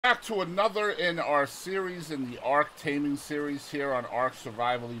Back to another in our series in the Ark Taming series here on Ark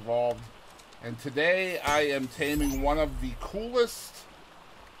Survival Evolved. And today I am taming one of the coolest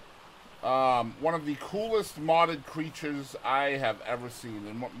modded creatures I have ever seen.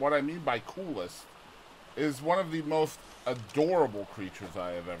 And what I mean by coolest is one of the most adorable creatures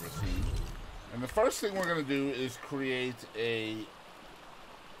I have ever seen. And the first thing we're going to do is create a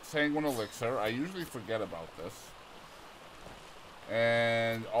sanguine elixir. I usually forget about this.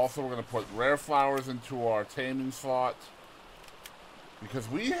 And also we're going to put rare flowers into our taming slot. Because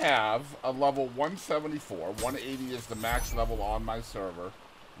we have a level 174. 180 is the max level on my server.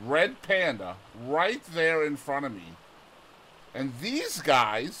 Red Panda right there in front of me. And these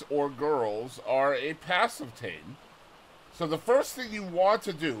guys, or girls, are a passive tame. So the first thing you want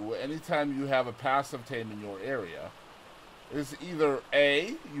to do anytime you have a passive tame in your area is either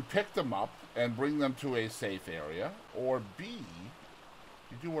A, you pick them up and bring them to a safe area, or B,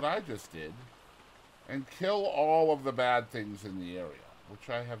 you do what I just did and kill all of the bad things in the area, which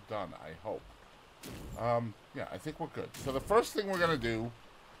I have done, I hope. Yeah, I think we're good. So the first thing we're going to do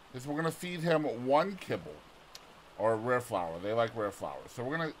is we're going to feed him one kibble, or rare flower. They like rare flowers. So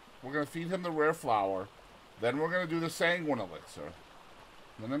we're going to feed him the rare flower. Then we're going to do the sanguine elixir.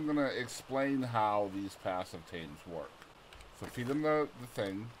 Then I'm going to explain how these passive tames work. So feed him the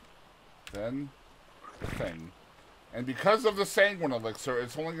thing, then the thing. And because of the sanguine elixir,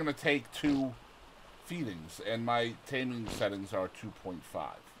 it's only going to take 2 feedings. And my taming settings are 2.5.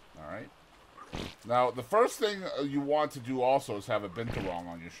 Alright? Now, the first thing you want to do also is have a binturong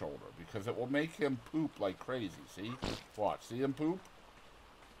on your shoulder. Because it will make him poop like crazy. See? Watch. See him poop?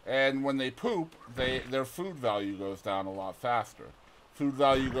 And when they poop, their food value goes down a lot faster. Food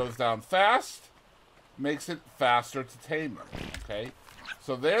value goes down fast, makes it faster to tame them. Okay?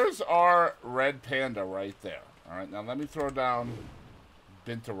 So there's our red panda right there. Alright, now let me throw down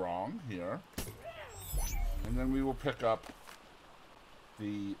binturong here. And then we will pick up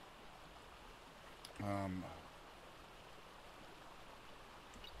the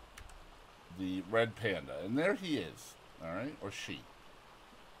red panda. And there he is. Alright, or she.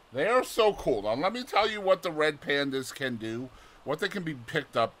 They are so cool. Now let me tell you what the red pandas can do, what they can be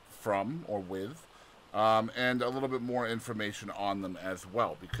picked up from or with, and a little bit more information on them as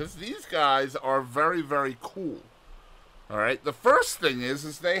well. Because these guys are very, very cool. Alright, the first thing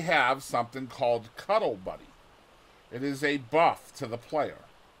is they have something called Cuddle Buddy. It is a buff to the player.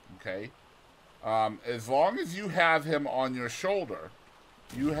 Okay? As long as you have him on your shoulder,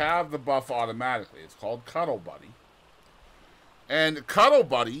 you have the buff automatically. It's called Cuddle Buddy. And Cuddle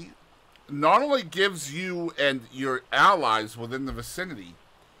Buddy not only gives you and your allies within the vicinity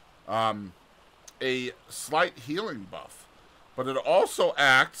a slight healing buff, but it also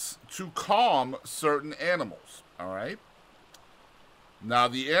acts to calm certain animals. Alright? Now,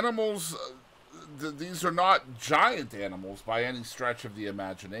 the animals, these are not giant animals by any stretch of the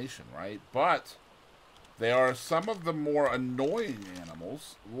imagination, right? But they are some of the more annoying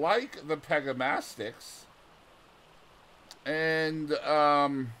animals, like the pegamastics and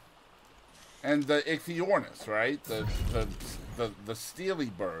the ichthyornis, right? The steely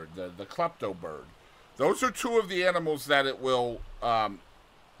bird, the klepto bird. Those are 2 of the animals that it will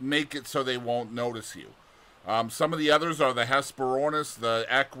make it so they won't notice you. Some of the others are the Hesperornis, the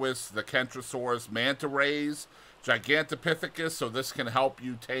Equus, the Kentrosaurus, manta rays, Gigantopithecus, so this can help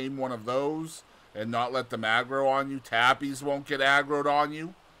you tame one of those and not let them aggro on you. Tappies won't get aggroed on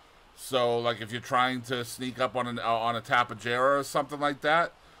you. So, like, if you're trying to sneak up on a Tapejara or something like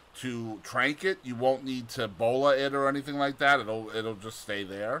that to trank it, you won't need to bola it or anything like that. It'll just stay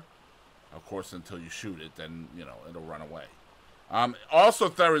there. Of course, until you shoot it, then, you know, it'll run away. Also,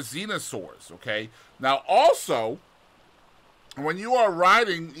 Therizinosaurs, okay? Now, also, when you are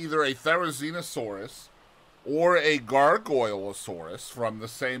riding either a Therizinosaurus or a Gargoylosaurus from the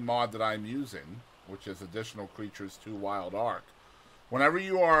same mod that I'm using, which is Additional Creatures 2 Wild Ark, whenever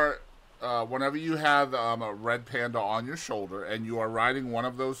you have a red panda on your shoulder and you are riding one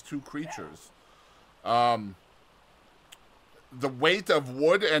of those 2 creatures, the weight of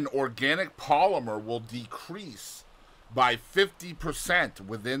wood and organic polymer will decrease by 50%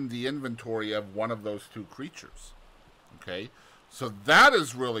 within the inventory of one of those 2 creatures. Okay? So that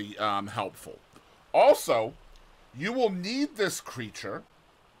is really helpful. Also, you will need this creature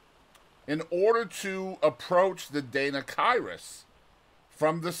in order to approach the Deinocheirus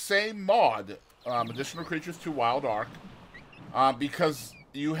from the same mod, Additional Creatures 2 Wild Ark, because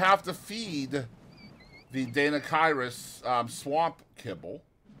you have to feed the Deinocheirus swamp kibble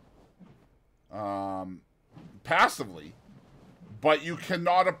passively, but you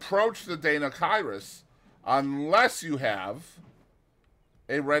cannot approach the Deinocheirus unless you have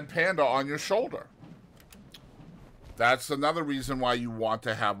a red panda on your shoulder. That's another reason why you want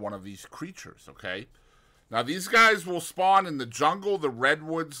to have one of these creatures, okay? Now, these guys will spawn in the jungle, the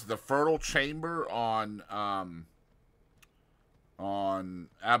redwoods, the fertile chamber on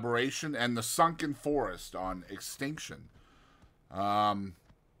Aberration, and the sunken forest on Extinction. In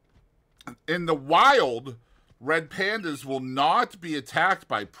the wild, red pandas will not be attacked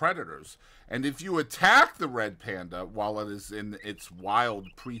by predators. And if you attack the red panda while it is in its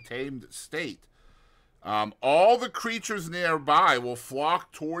wild, pre-tamed state, all the creatures nearby will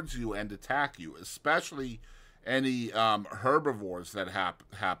flock towards you and attack you, especially any herbivores that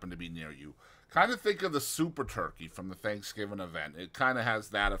happen to be near you. Kind of think of the super turkey from the Thanksgiving event. It kind of has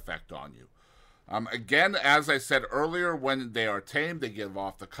that effect on you. Again, as I said earlier, when they are tamed, they give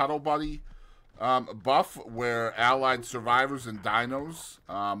off the Cuddle Buddy buff, where allied survivors and dinos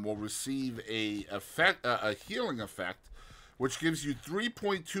will receive a healing effect, which gives you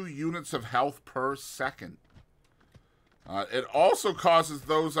 3.2 units of health per second. It also causes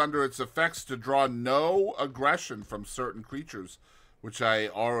those under its effects to draw no aggression from certain creatures, which I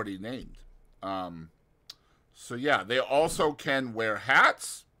already named. So yeah, they also can wear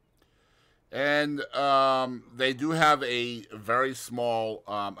hats, and they do have a very small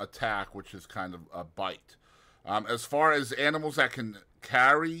attack, which is kind of a bite. As far as animals that can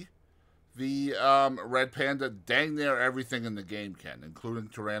carry the red panda, dang near everything in the game can, including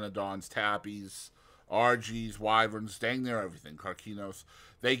pteranodons, tappies, RGs, wyverns, dang near everything, carcinos.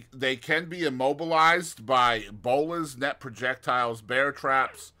 They can be immobilized by bolas, net projectiles, bear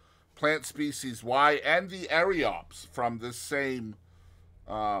traps, plant species Y, and the Areops from this same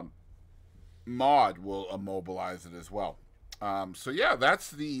mod will immobilize it as well. So yeah,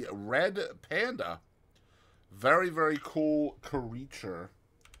 that's the red panda. Very, very cool creature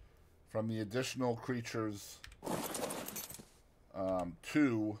from the additional creatures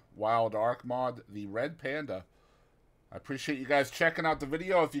 2 Wild Ark mod, the red panda. I appreciate you guys checking out the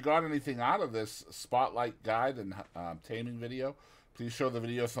video. If you got anything out of this spotlight guide and taming video, please show the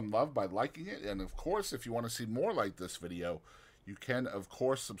video some love by liking it. And of course, if you want to see more like this video, you can of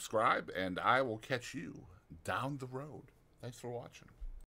course subscribe, and I will catch you down the road. Thanks for watching.